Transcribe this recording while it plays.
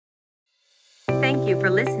you for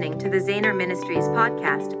listening to the Zahner Ministries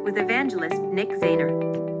podcast with evangelist Nick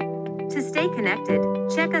Zahner. To stay connected,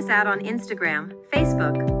 check us out on Instagram,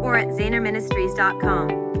 Facebook, or at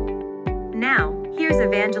zahnerministries.com. Now, here's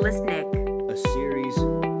evangelist Nick. A series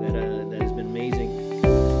that has been amazing,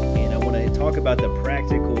 and I want to talk about the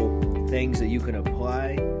practical things that you can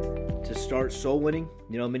apply to start soul winning.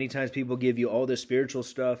 You know, many times people give you all this spiritual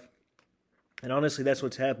stuff, and honestly, that's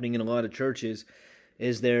what's happening in a lot of churches,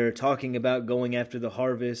 is they're talking about going after the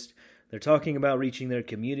harvest, they're talking about reaching their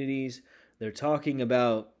communities, they're talking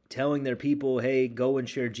about telling their people, hey, go and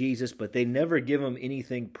share Jesus, but they never give them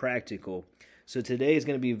anything practical. So today is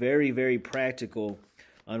going to be very, very practical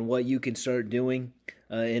on what you can start doing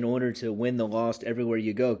in order to win the lost everywhere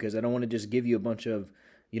you go, because I don't want to just give you a bunch of,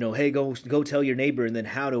 hey, go tell your neighbor, and then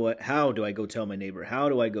how do I go tell my neighbor? How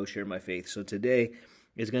do I go share my faith? So today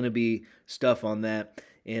is going to be stuff on that,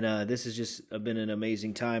 and this has just been an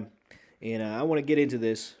amazing time, and I want to get into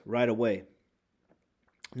this right away.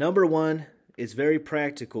 Number one, it's very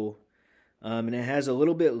practical, and it has a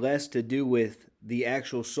little bit less to do with the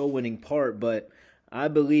actual soul winning part, but I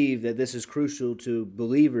believe that this is crucial to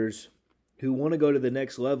believers who want to go to the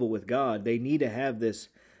next level with God. They need to have this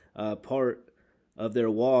part of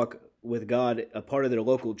their walk with God, a part of their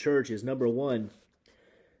local church, is number one,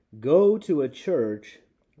 go to a church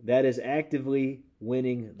that is actively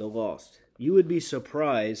winning the lost. You would be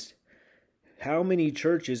surprised how many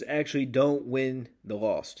churches actually don't win the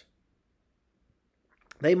lost.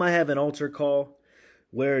 They might have an altar call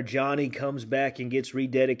where Johnny comes back and gets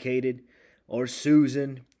rededicated, or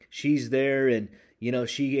Susan, she's there and,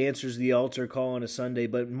 she answers the altar call on a Sunday.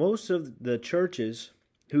 But most of the churches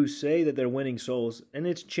who say that they're winning souls, and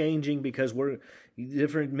it's changing because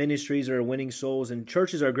different ministries are winning souls, and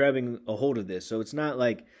churches are grabbing a hold of this. So it's not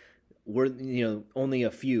like we're, only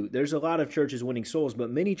a few. There's a lot of churches winning souls,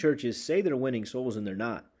 but many churches say they're winning souls and they're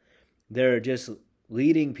not. They're just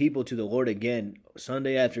leading people to the Lord again,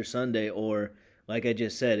 Sunday after Sunday, or like I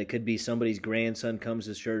just said, it could be somebody's grandson comes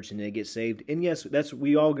to church and they get saved. And yes,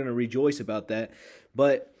 we all going to rejoice about that.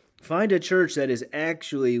 But find a church that is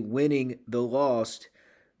actually winning the lost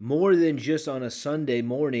more than just on a Sunday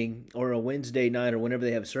morning or a Wednesday night or whenever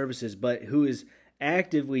they have services, but who is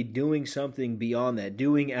actively doing something beyond that,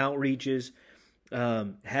 doing outreaches,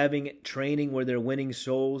 having training where they're winning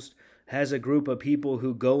souls, has a group of people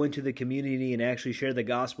who go into the community and actually share the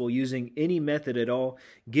gospel using any method at all.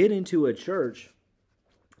 Get into a church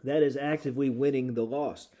that is actively winning the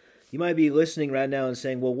lost. You might be listening right now and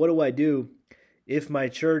saying, well, what do I do if my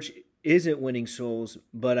church isn't winning souls,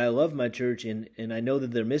 but I love my church and I know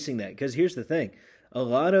that they're missing that? Because here's the thing.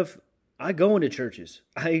 I go into churches.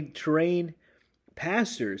 I train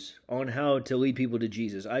pastors on how to lead people to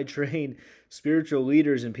Jesus. I train spiritual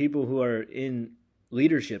leaders and people who are in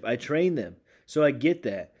leadership. I train them. So I get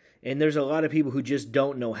that. And there's a lot of people who just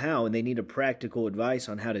don't know how, and they need a practical advice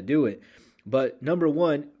on how to do it. But number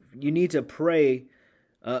one, you need to pray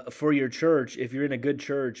for your church. If you're in a good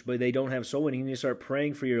church, but they don't have soul winning, you need to start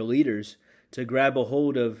praying for your leaders to grab a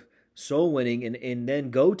hold of soul winning, and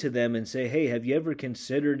then go to them and say, hey, have you ever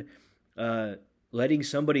considered letting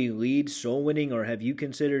somebody lead soul winning, or have you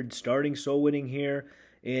considered starting soul winning here?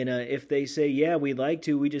 And if they say, yeah, we'd like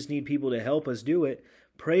to, we just need people to help us do it,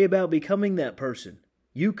 pray about becoming that person.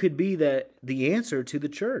 You could be the answer to the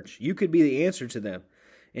church. You could be the answer to them.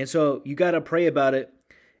 And so you got to pray about it,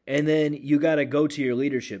 and then you got to go to your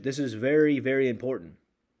leadership. This is very, very important.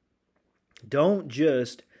 Don't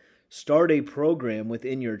just start a program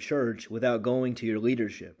within your church without going to your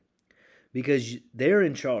leadership, because they're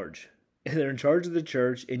in charge. They're in charge of the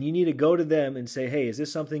church, and you need to go to them and say, hey, is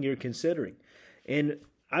this something you're considering? And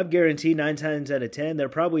I've guaranteed 9 times out of 10, they're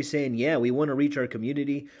probably saying, yeah, we want to reach our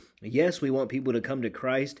community. Yes, we want people to come to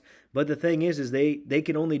Christ. But the thing is they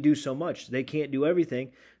can only do so much. They can't do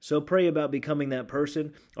everything. So pray about becoming that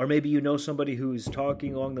person. Or maybe you know somebody who's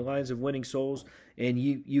talking along the lines of winning souls, and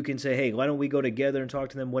you can say, hey, why don't we go together and talk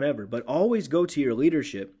to them, whatever. But always go to your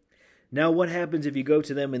leadership. Now, what happens if you go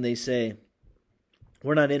to them and they say,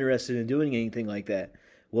 we're not interested in doing anything like that?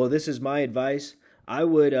 Well, this is my advice. I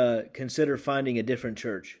would consider finding a different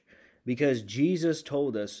church, because Jesus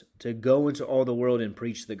told us to go into all the world and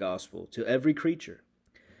preach the gospel to every creature.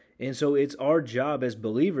 And so it's our job as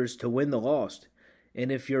believers to win the lost.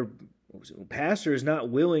 And if your pastor is not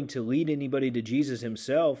willing to lead anybody to Jesus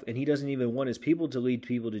himself, and he doesn't even want his people to lead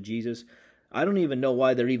people to Jesus, I don't even know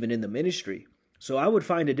why they're even in the ministry. So I would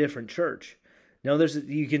find a different church. Now,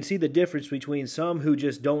 you can see the difference between some who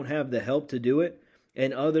just don't have the help to do it,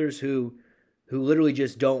 and others who literally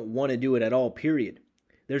just don't want to do it at all, period.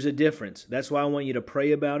 There's a difference. That's why I want you to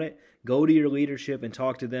pray about it. Go to your leadership and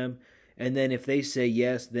talk to them. And then if they say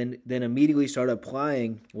yes, then immediately start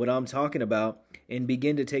applying what I'm talking about and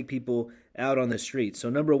begin to take people out on the streets. So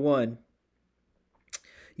number one,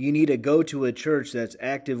 you need to go to a church that's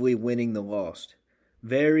actively winning the lost.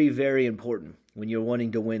 Very, very important when you're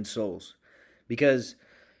wanting to win souls. Because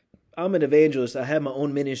I'm an evangelist, I have my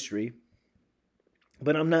own ministry,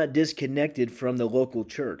 but I'm not disconnected from the local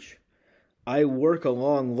church. I work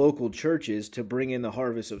along local churches to bring in the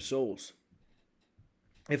harvest of souls.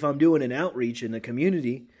 If I'm doing an outreach in the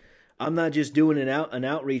community, I'm not just doing an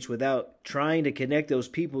outreach without trying to connect those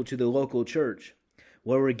people to the local church,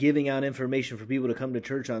 where we're giving out information for people to come to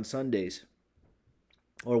church on Sundays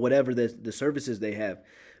or whatever the services they have.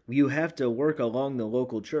 You have to work along the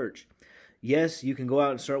local church. Yes, you can go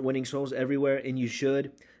out and start winning souls everywhere, and you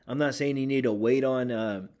should. I'm not saying you need to wait on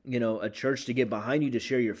a church to get behind you to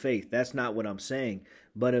share your faith. That's not what I'm saying.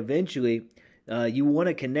 But eventually, you want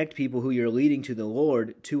to connect people who you're leading to the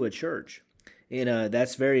Lord to a church. And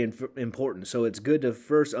that's very important. So it's good to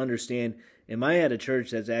first understand, am I at a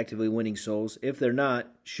church that's actively winning souls? If they're not,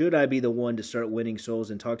 should I be the one to start winning souls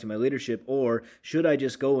and talk to my leadership? Or should I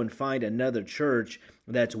just go and find another church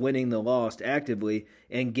that's winning the lost actively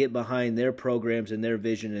and get behind their programs and their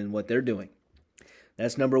vision and what they're doing?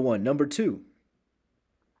 That's number one. Number two,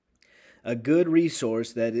 a good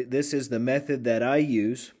resource this is the method that I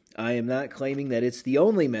use. I am not claiming that it's the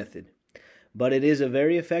only method, but it is a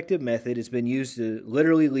very effective method. It's been used to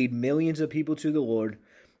literally lead millions of people to the Lord.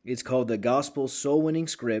 It's called the Gospel Soul Winning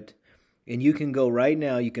Script. And you can go right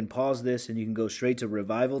now, you can pause this, and you can go straight to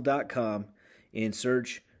revival.com and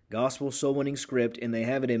search Gospel Soul Winning Script. And they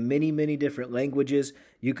have it in many, many different languages.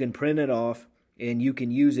 You can print it off, and you can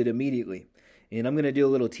use it immediately. And I'm going to do a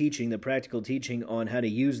little teaching, the practical teaching on how to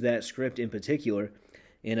use that script in particular.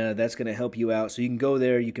 And that's going to help you out. So you can go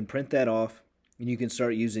there, you can print that off, and you can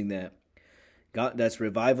start using that. That's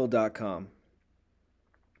revival.com.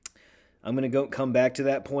 I'm going to come back to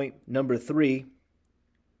that point. Number three.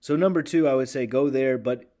 So number two, I would say go there,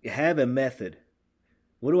 but have a method.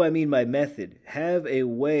 What do I mean by method? Have a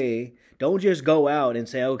way. Don't just go out and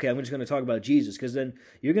say, okay, I'm just going to talk about Jesus, because then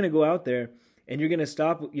you're going to go out there and you're going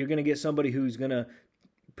to get somebody who's going to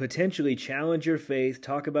potentially challenge your faith,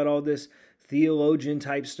 talk about all this theologian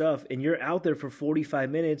type stuff, and you're out there for 45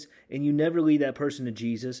 minutes and you never lead that person to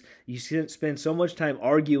Jesus. You spend so much time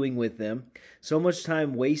arguing with them, so much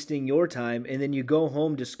time wasting your time, and then you go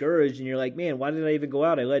home discouraged and you're like, man, why did I even go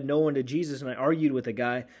out? I led no one to Jesus and I argued with a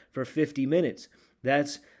guy for 50 minutes.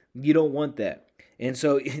 You don't want that. And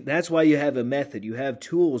so that's why you have a method. You have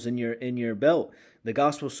tools in your belt. The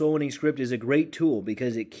Gospel Soul Winning Script is a great tool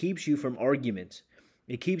because it keeps you from arguments.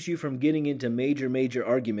 It keeps you from getting into major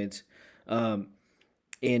arguments. Let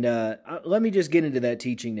me just get into that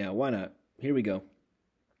teaching now. Why not? Here we go.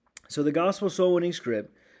 So the Gospel Soul Winning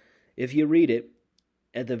Script, if you read it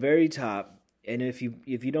at the very top, and if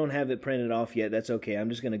you don't have it printed off yet, that's okay.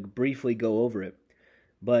 I'm just going to briefly go over it.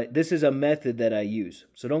 But this is a method that I use.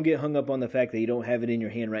 So don't get hung up on the fact that you don't have it in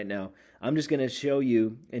your hand right now. I'm just going to show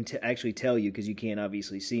you and actually tell you, because you can't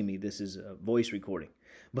obviously see me. This is a voice recording.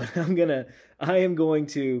 But I am going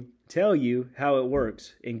to tell you how it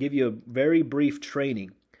works and give you a very brief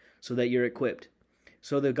training so that you're equipped.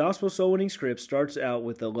 So the Gospel Soul Winning Script starts out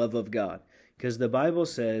with the love of God, because the Bible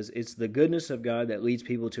says it's the goodness of God that leads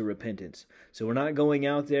people to repentance. So we're not going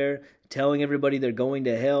out there telling everybody they're going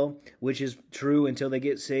to hell, which is true until they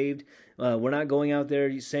get saved. We're not going out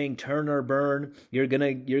there saying turn or burn. You're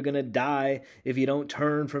gonna die if you don't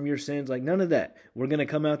turn from your sins. Like, none of that. We're gonna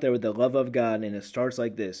come out there with the love of God, and it starts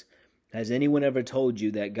like this. Has anyone ever told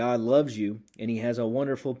you that God loves you and He has a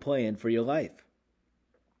wonderful plan for your life?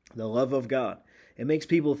 The love of God. It makes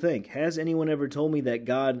people think, has anyone ever told me that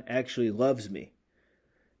God actually loves me?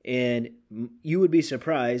 And you would be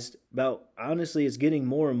surprised about, honestly, it's getting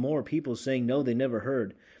more and more people saying no, they never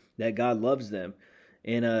heard that God loves them.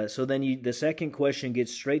 And so then the second question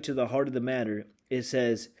gets straight to the heart of the matter. It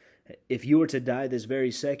says, if you were to die this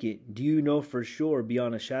very second, do you know for sure,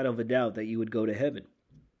 beyond a shadow of a doubt, that you would go to heaven?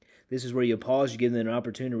 This is where you pause, you give them an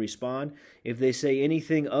opportunity to respond. If they say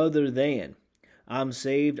anything other than, I'm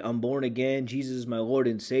saved, I'm born again, Jesus is my Lord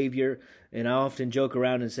and Savior, and I often joke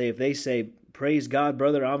around and say, if they say, praise God,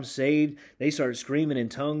 brother, I'm saved, they start screaming in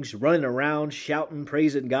tongues, running around, shouting,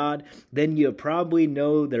 praising God, then you probably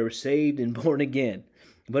know they're saved and born again.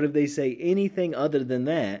 But if they say anything other than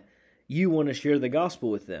that, you want to share the gospel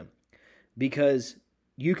with them. Because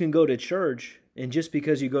you can go to church, and just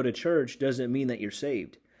because you go to church doesn't mean that you're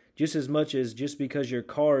saved. Just as much as just because your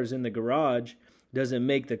car is in the garage doesn't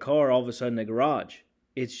make the car all of a sudden a garage.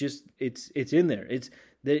 It's just, it's in there.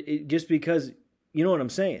 Just because, you know what I'm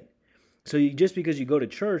saying? So just because you go to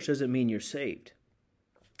church doesn't mean you're saved.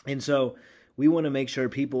 And so we want to make sure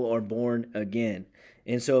people are born again.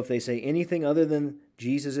 And so if they say anything other than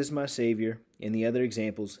Jesus is my Savior and the other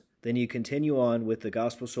examples, then you continue on with the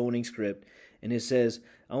Gospel Soul Winning script. And it says,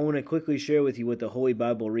 I want to quickly share with you what the Holy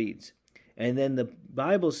Bible reads. And then the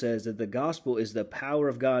Bible says that the gospel is the power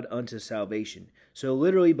of God unto salvation. So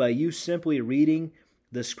literally by you simply reading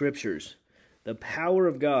the scriptures, the power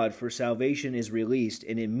of God for salvation is released,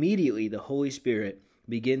 and immediately the Holy Spirit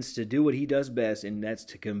begins to do what he does best, and that's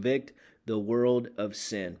to convict the world of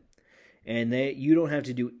sin. And that you don't have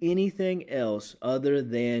to do anything else other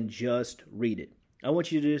than just read it. I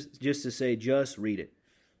want you to just to say, just read it.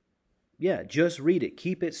 Yeah, just read it.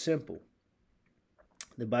 Keep it simple.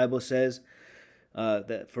 The Bible says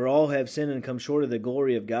that for all have sinned and come short of the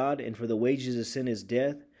glory of God, and for the wages of sin is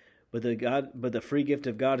death, but the free gift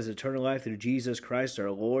of God is eternal life through Jesus Christ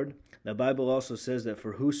our Lord. The Bible also says that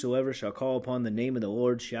for whosoever shall call upon the name of the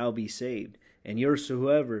Lord shall be saved. And you're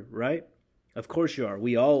whoever, right? Of course you are.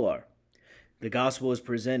 We all are. The gospel is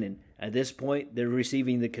presented. At this point, they're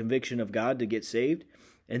receiving the conviction of God to get saved.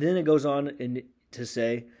 And then it goes on to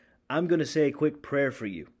say, I'm going to say a quick prayer for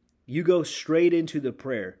you. You go straight into the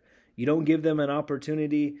prayer. You don't give them an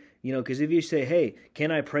opportunity, because if you say, hey, can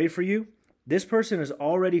I pray for you? This person is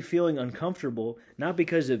already feeling uncomfortable, not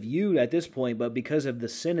because of you at this point, but because of the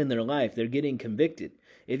sin in their life. They're getting convicted.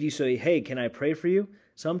 If you say, hey, can I pray for you?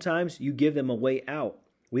 Sometimes you give them a way out.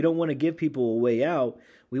 We don't want to give people a way out.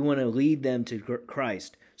 We want to lead them to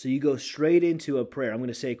Christ. So you go straight into a prayer. I'm going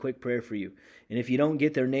to say a quick prayer for you. And if you don't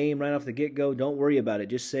get their name right off the get-go, don't worry about it.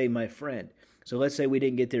 Just say, my friend. So let's say we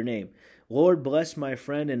didn't get their name. Lord, bless my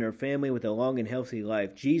friend and her family with a long and healthy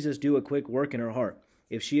life. Jesus, do a quick work in her heart.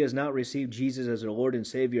 If she has not received Jesus as her Lord and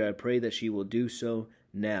Savior, I pray that she will do so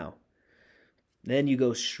now. Then you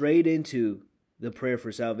go straight into the prayer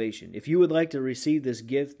for salvation. If you would like to receive this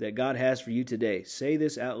gift that God has for you today, say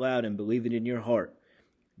this out loud and believe it in your heart.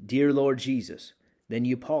 Dear Lord Jesus. Then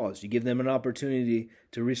you pause. You give them an opportunity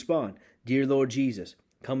to respond. Dear Lord Jesus,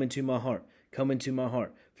 come into my heart. Come into my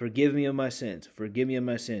heart. Forgive me of my sins. Forgive me of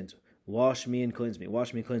my sins. Wash me and cleanse me.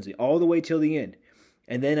 Wash me and cleanse me. All the way till the end.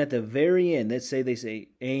 And then at the very end, let's say they say,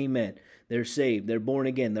 amen. They're saved. They're born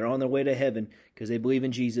again. They're on their way to heaven because they believe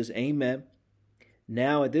in Jesus. Amen.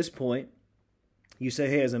 Now at this point, you say,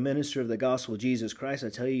 hey, as a minister of the gospel of Jesus Christ, I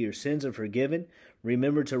tell you your sins are forgiven.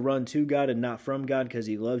 Remember to run to God and not from God because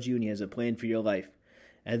he loves you and he has a plan for your life.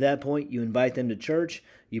 At that point, you invite them to church.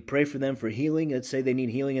 You pray for them for healing. Let's say they need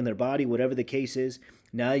healing in their body, whatever the case is.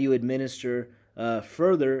 Now you administer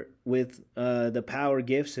further with the power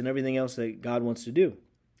gifts and everything else that God wants to do.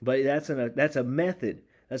 But that's a method.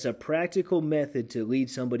 That's a practical method to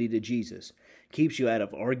lead somebody to Jesus. Keeps you out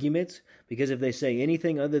of arguments, because if they say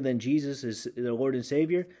anything other than Jesus is the Lord and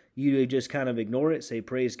Savior, you just kind of ignore it, say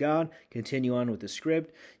praise God, continue on with the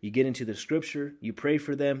script. You get into the scripture, you pray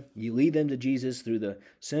for them, you lead them to Jesus through the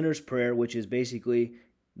sinner's prayer, which is basically,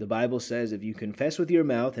 the Bible says, if you confess with your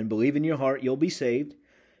mouth and believe in your heart, you'll be saved.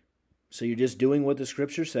 So you're just doing what the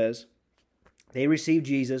scripture says. They receive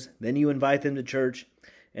Jesus, then you invite them to church,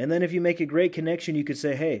 and then if you make a great connection, you could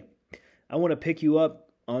say, hey, I want to pick you up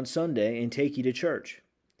on Sunday and take you to church.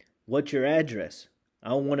 What's your address?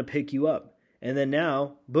 I want to pick you up. And then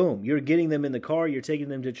now, boom, you're getting them in the car, you're taking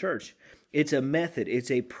them to church. It's a method.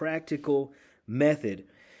 It's a practical method.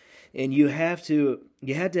 And you have to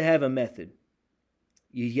have a method.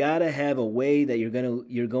 You got to have a way that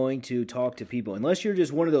you're going to talk to people. Unless you're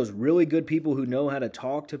just one of those really good people who know how to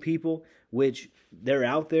talk to people, which they're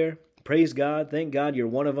out there. Praise God. Thank God you're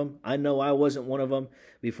one of them. I know I wasn't one of them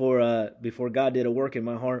before God did a work in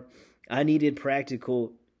my heart. I needed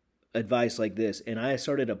practical advice like this, and I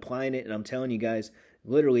started applying it, and I'm telling you guys,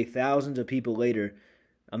 literally thousands of people later,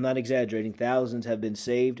 I'm not exaggerating, thousands have been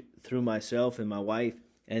saved through myself and my wife,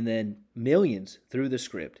 and then millions through the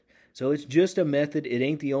script. So it's just a method. It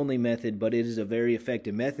ain't the only method, but it is a very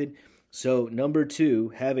effective method. So number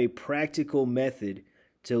 2, have a practical method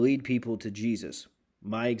to lead people to Jesus.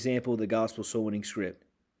 My example, the Gospel Soul Winning script.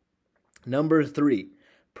 Number 3,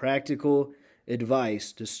 practical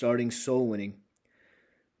advice to starting soul winning.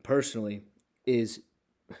 Personally,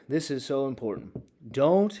 this is so important.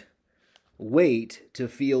 Don't wait to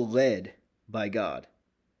feel led by God.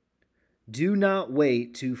 Do not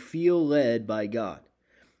wait to feel led by God.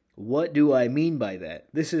 What do I mean by that?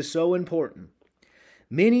 This is so important.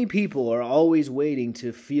 Many people are always waiting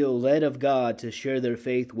to feel led of God to share their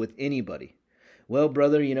faith with anybody. Well,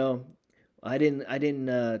 brother, I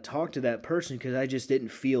didn't talk to that person because I just didn't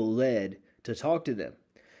feel led to talk to them.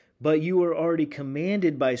 But you were already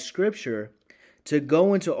commanded by Scripture to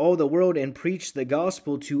go into all the world and preach the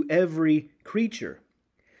gospel to every creature.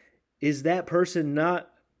 Is that person not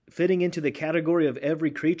fitting into the category of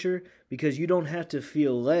every creature? Because you don't have to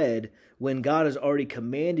feel led when God has already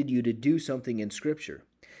commanded you to do something in Scripture.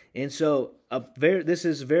 And so this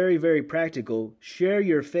is very, very practical. Share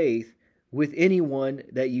your faith with anyone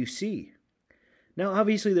that you see. Now,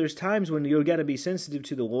 obviously, there's times when you've got to be sensitive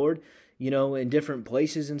to the Lord, in different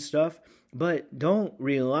places and stuff. But don't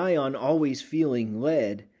rely on always feeling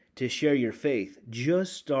led to share your faith.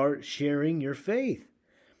 Just start sharing your faith.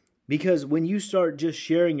 Because when you start just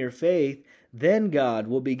sharing your faith, then God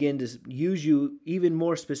will begin to use you even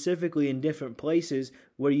more specifically in different places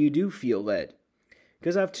where you do feel led.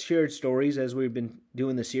 Because I've shared stories as we've been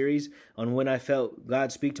doing the series on when I felt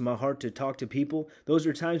God speak to my heart to talk to people. Those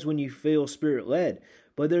are times when you feel Spirit-led.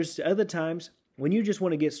 But there's other times when you just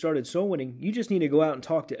want to get started soul winning, you just need to go out and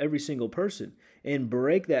talk to every single person and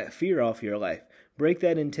break that fear off your life. Break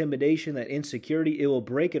that intimidation, that insecurity. It will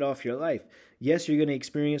break it off your life. Yes, you're going to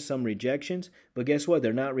experience some rejections, but guess what?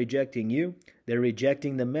 They're not rejecting you. They're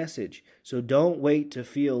rejecting the message. So don't wait to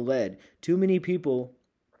feel led. Too many people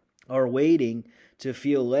are waiting to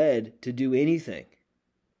feel led to do anything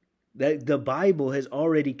that the Bible has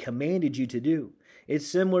already commanded you to do. It's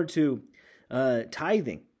similar to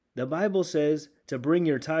tithing. The Bible says to bring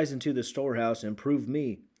your tithes into the storehouse and prove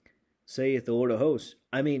me, saith the Lord of hosts.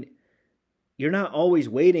 I mean, you're not always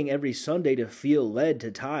waiting every Sunday to feel led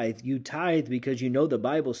to tithe. You tithe because you know the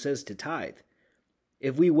Bible says to tithe.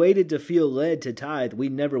 If we waited to feel led to tithe, we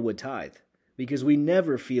never would tithe because we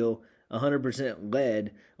never feel 100%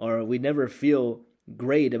 led, or we never feel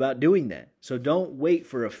great about doing that. So don't wait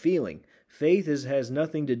for a feeling. Faith has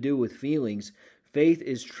nothing to do with feelings. Faith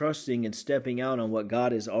is trusting and stepping out on what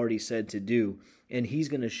God has already said to do, and He's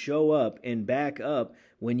going to show up and back up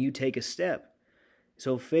when you take a step.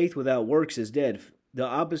 So faith without works is dead. The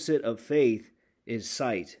opposite of faith is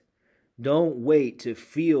sight. Don't wait to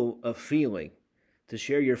feel a feeling to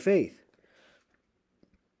share your faith.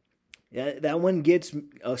 That one gets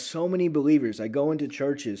so many believers. I go into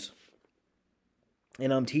churches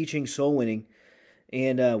and I'm teaching soul winning,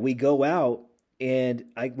 and we go out and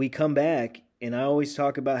we come back, and I always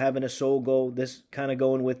talk about having a soul goal. This kind of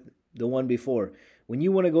going with the one before. When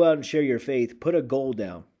you want to go out and share your faith, put a goal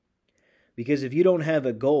down. Because if you don't have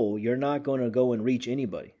a goal, you're not going to go and reach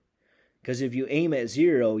anybody. Because if you aim at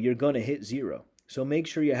 0, you're going to hit 0. So make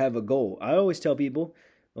sure you have a goal. I always tell people,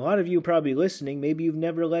 a lot of you probably listening, maybe you've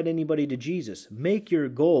never led anybody to Jesus. Make your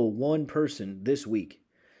goal one person this week.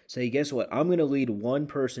 Say, guess what? I'm going to lead one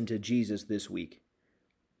person to Jesus this week.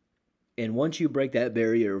 And once you break that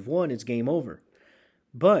barrier of 1, it's game over.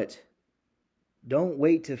 But don't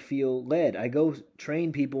wait to feel led. I go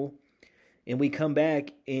train people, and we come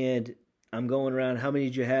back, and I'm going around, how many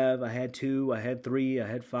did you have? I had 2, I had 3, I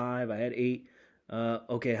had 5, I had 8.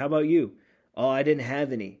 Okay, how about you? Oh, I didn't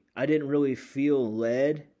have any. I didn't really feel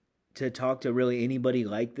led to talk to really anybody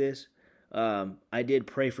like this. I did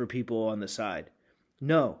pray for people on the side.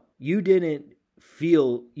 No, you didn't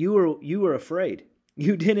feel, you were afraid.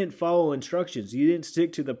 You didn't follow instructions. You didn't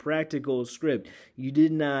stick to the practical script. You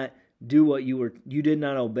did not do what you did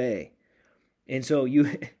not obey. And so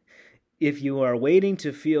if you are waiting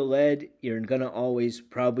to feel led, you're going to always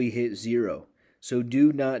probably hit 0. So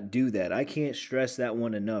do not do that. I can't stress that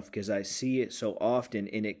one enough because I see it so often,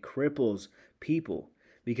 and it cripples people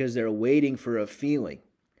because they're waiting for a feeling.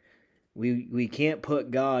 We can't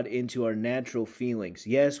put God into our natural feelings.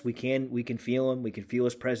 Yes, we can feel Him. We can feel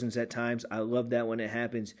His presence at times. I love that when it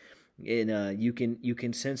happens. And you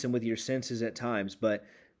can sense Him with your senses at times. But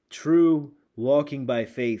true walking by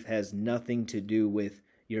faith has nothing to do with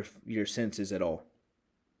your senses at all.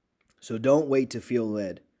 So don't wait to feel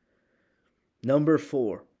led. Number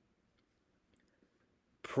 4,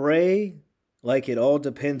 pray like it all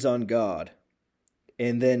depends on God,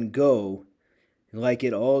 and then go like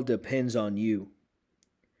it all depends on you.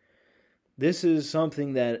 This is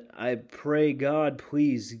something that I pray, God,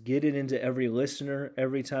 please get it into every listener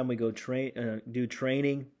every time we go do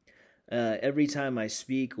training. Every time I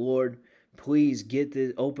speak, Lord, please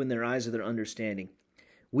open their eyes of their understanding.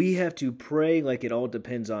 We have to pray like it all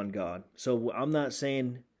depends on God. So I'm not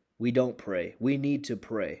saying we don't pray. We need to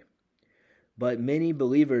pray. But many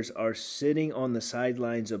believers are sitting on the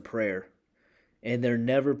sidelines of prayer, and they're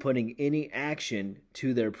never putting any action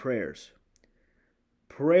to their prayers.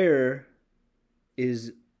 Prayer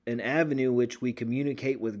is an avenue which we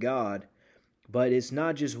communicate with God, but it's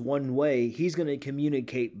not just one way. He's going to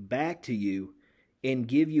communicate back to you and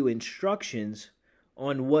give you instructions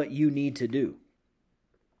on what you need to do.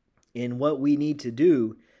 And what we need to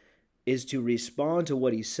do is to respond to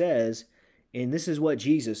what He says And this is what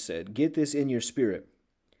Jesus said. Get this in your spirit.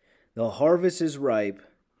 The harvest is ripe,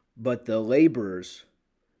 but the laborers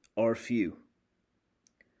are few.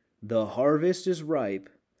 The harvest is ripe,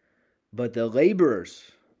 but the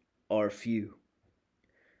laborers are few.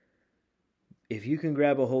 If you can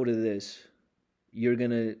grab a hold of this, you're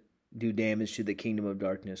going to do damage to the kingdom of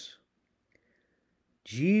darkness.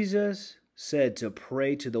 Jesus said to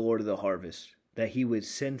pray to the Lord of the harvest that he would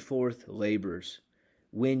send forth laborers.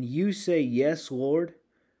 When you say, yes, Lord,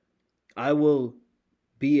 I will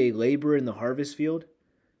be a laborer in the harvest field,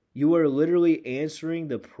 you are literally answering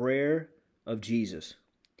the prayer of Jesus.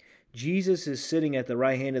 Jesus is sitting at the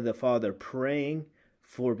right hand of the Father praying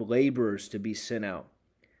for laborers to be sent out,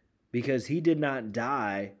 because he did not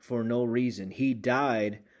die for no reason. He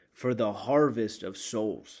died for the harvest of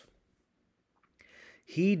souls.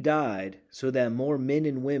 He died so that more men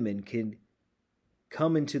and women can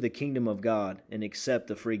come into the kingdom of God and accept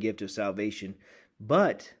the free gift of salvation.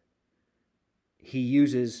 But he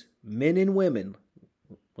uses men and women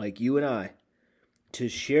like you and I to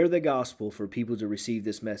share the gospel for people to receive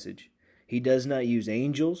this message. He does not use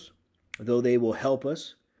angels, though they will help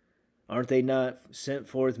us. Aren't they not sent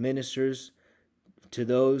forth ministers to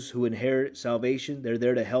those who inherit salvation? They're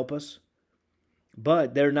there to help us.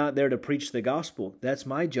 But they're not there to preach the gospel. That's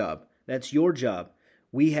my job. That's your job.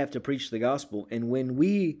 We have to preach the gospel. And when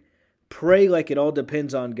we pray like it all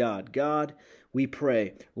depends on God, God, we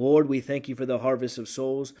pray, Lord, we thank you for the harvest of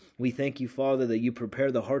souls. We thank you, Father, that you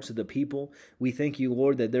prepare the hearts of the people. We thank you,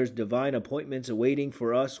 Lord, that there's divine appointments awaiting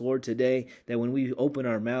for us, Lord, today, that when we open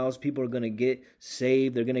our mouths, people are going to get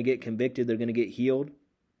saved. They're going to get convicted. They're going to get healed.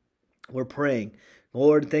 We're praying,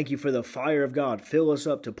 Lord, thank you for the fire of God. Fill us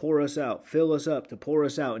up to pour us out. Fill us up to pour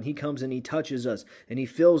us out. And he comes and he touches us and he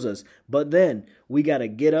fills us. But then we got to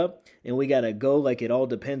get up and we got to go like it all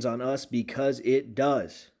depends on us, because it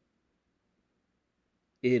does.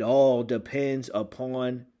 It all depends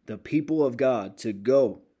upon the people of God to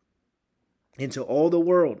go into all the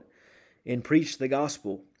world and preach the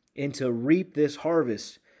gospel and to reap this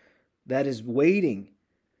harvest that is waiting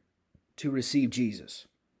to receive Jesus.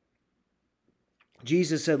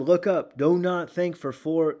 Jesus said, look up. Do not think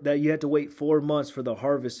that you have to wait 4 months for the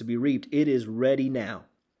harvest to be reaped. It is ready now.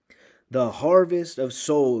 The harvest of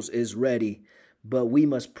souls is ready, but we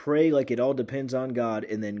must pray like it all depends on God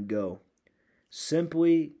and then go.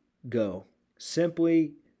 Simply go.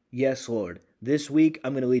 Simply, yes, Lord. This week,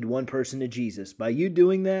 I'm going to lead one person to Jesus. By you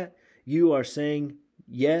doing that, you are saying,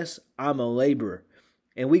 yes, I'm a laborer.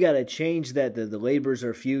 And we got to change that the laborers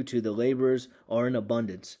are few to the laborers are in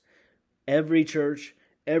abundance. Every church,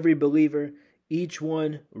 every believer, each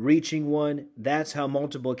one reaching one, that's how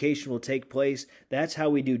multiplication will take place. That's how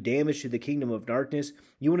we do damage to the kingdom of darkness.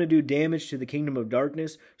 You want to do damage to the kingdom of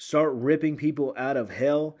darkness? Start ripping people out of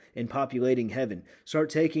hell and populating heaven. Start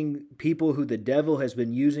taking people who the devil has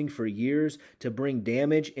been using for years to bring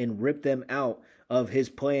damage and rip them out of his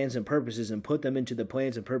plans and purposes and put them into the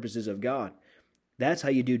plans and purposes of God. That's how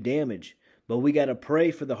you do damage. But we got to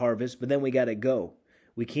pray for the harvest, but then we got to go.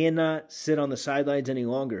 We cannot sit on the sidelines any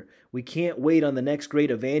longer. We can't wait on the next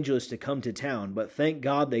great evangelist to come to town, but thank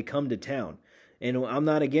God they come to town. And I'm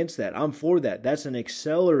not against that. I'm for that. That's an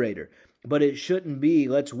accelerator. But it shouldn't be,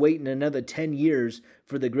 let's wait in another 10 years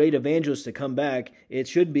for the great evangelist to come back. It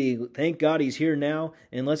should be, thank God he's here now,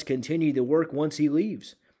 and let's continue the work once he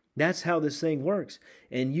leaves. That's how this thing works.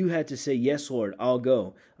 And you had to say, yes, Lord, I'll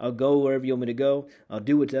go. I'll go wherever you want me to go. I'll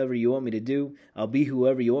do whatever you want me to do. I'll be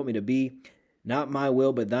whoever you want me to be. Not my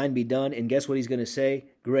will, but thine be done. And guess what he's going to say?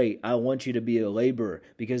 Great, I want you to be a laborer,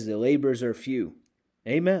 because the laborers are few.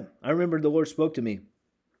 Amen. I remember the Lord spoke to me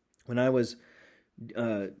when I was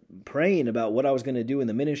praying about what I was going to do in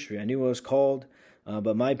the ministry. I knew I was called,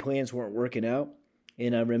 but my plans weren't working out.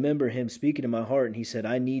 And I remember him speaking to my heart, and he said,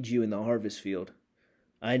 I need you in the harvest field.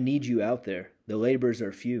 I need you out there. The laborers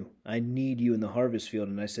are few. I need you in the harvest field.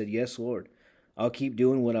 And I said, yes, Lord. I'll keep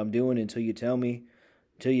doing what I'm doing until you tell me,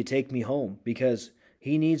 until you take me home, because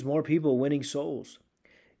he needs more people winning souls.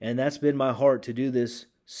 And that's been my heart to do this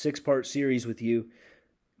 6-part series with you.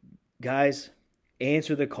 Guys,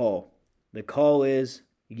 answer the call. The call is,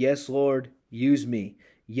 yes, Lord, use me.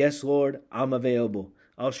 Yes, Lord, I'm available.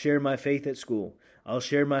 I'll share my faith at school. I'll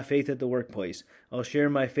share my faith at the workplace. I'll share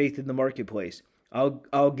my faith in the marketplace.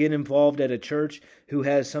 I'll get involved at a church who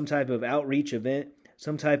has some type of outreach event,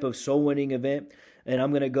 some type of soul winning event, and I'm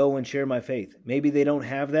going to go and share my faith. Maybe they don't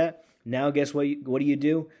have that. Now, guess what? What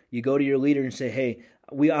do? You go to your leader and say, hey,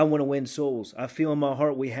 I want to win souls. I feel in my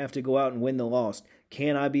heart we have to go out and win the lost.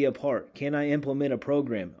 Can I be a part? Can I implement a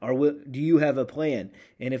program? Or do you have a plan?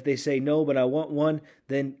 And if they say no, but I want one,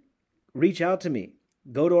 then reach out to me.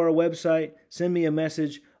 Go to our website, send me a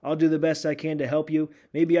message. I'll do the best I can to help you.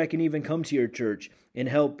 Maybe I can even come to your church and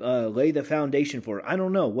help lay the foundation for it. I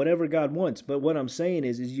don't know, whatever God wants. But what I'm saying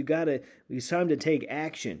is it's time to take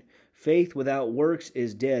action. Faith without works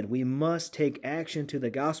is dead. We must take action to the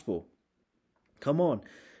gospel. Come on.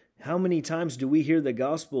 How many times do we hear the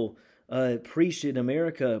gospel preached in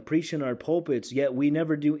America, preached in our pulpits, yet we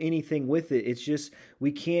never do anything with it? It's just,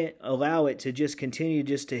 we can't allow it to just continue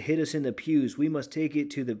just to hit us in the pews. We must take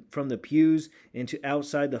it from the pews into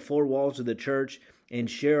outside the four walls of the church and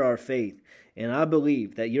share our faith. And I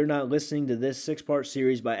believe that you're not listening to this 6-part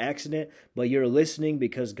series by accident, but you're listening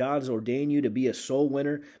because God's ordained you to be a soul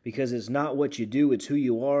winner, because it's not what you do, it's who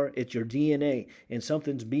you are, it's your DNA, and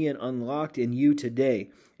something's being unlocked in you today.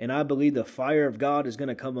 And I believe the fire of God is going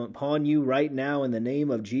to come upon you right now in the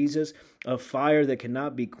name of Jesus, a fire that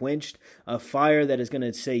cannot be quenched, a fire that is going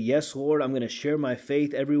to say, yes, Lord, I'm going to share my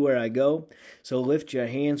faith everywhere I go. So lift your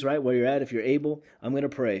hands right where you're at if you're able. I'm going to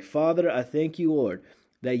pray. Father, I thank you, Lord,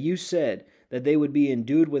 that you said that they would be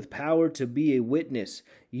endued with power to be a witness.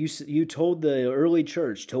 You told the early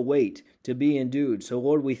church to wait, to be endued. So,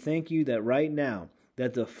 Lord, we thank you that right now,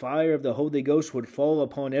 that the fire of the Holy Ghost would fall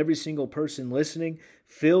upon every single person listening,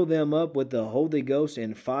 fill them up with the Holy Ghost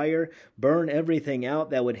and fire, burn everything out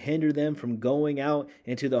that would hinder them from going out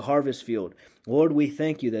into the harvest field. Lord, we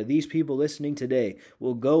thank you that these people listening today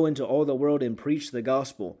will go into all the world and preach the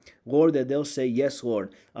gospel. Lord, that they'll say, yes,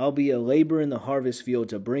 Lord, I'll be a laborer in the harvest field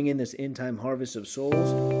to bring in this end-time harvest of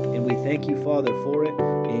souls. And we thank you, Father, for it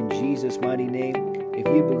in Jesus' mighty name. If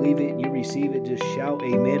you believe it and you receive it, just shout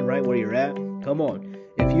amen right where you're at. Come on.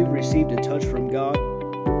 If you've received a touch from God,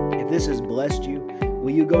 if this has blessed you,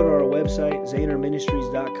 will you go to our website,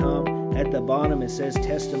 ZahnerMinistries.com? At the bottom it says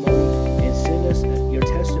testimony, and send us your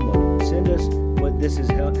testimony. Send us what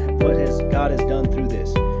God has done through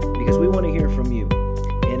this, because we want to hear from you.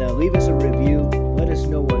 And leave us a review. Let us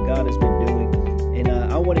know what God has been doing. And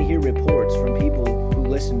I want to hear reports from people who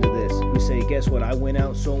listen to this, who say, guess what? I went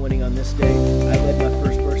out soul winning on this day. I led my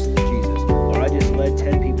first person to Jesus, or I just led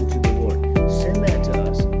 10 people to the Lord. Send that to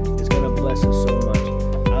us. It's going to bless us so much.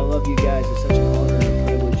 I love you guys. It's such an honor and a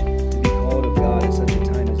privilege to be called of God at such a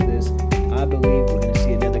time as this. I believe we're going to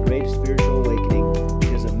see another great spiritual awakening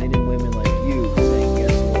because of men and women like you saying,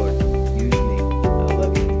 yes, Lord, use me. I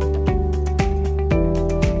love you.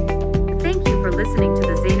 Thank you for listening to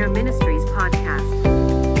the Zahner Ministries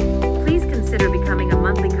podcast. Please consider becoming a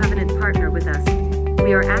monthly covenant partner with us.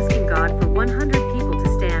 We are asking God for 100 people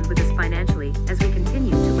to stand with us financially as we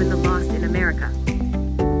continue to win the lost in America.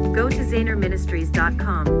 Go to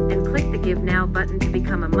ZahnerMinistries.com and click the Give Now button to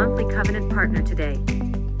become a monthly covenant partner today.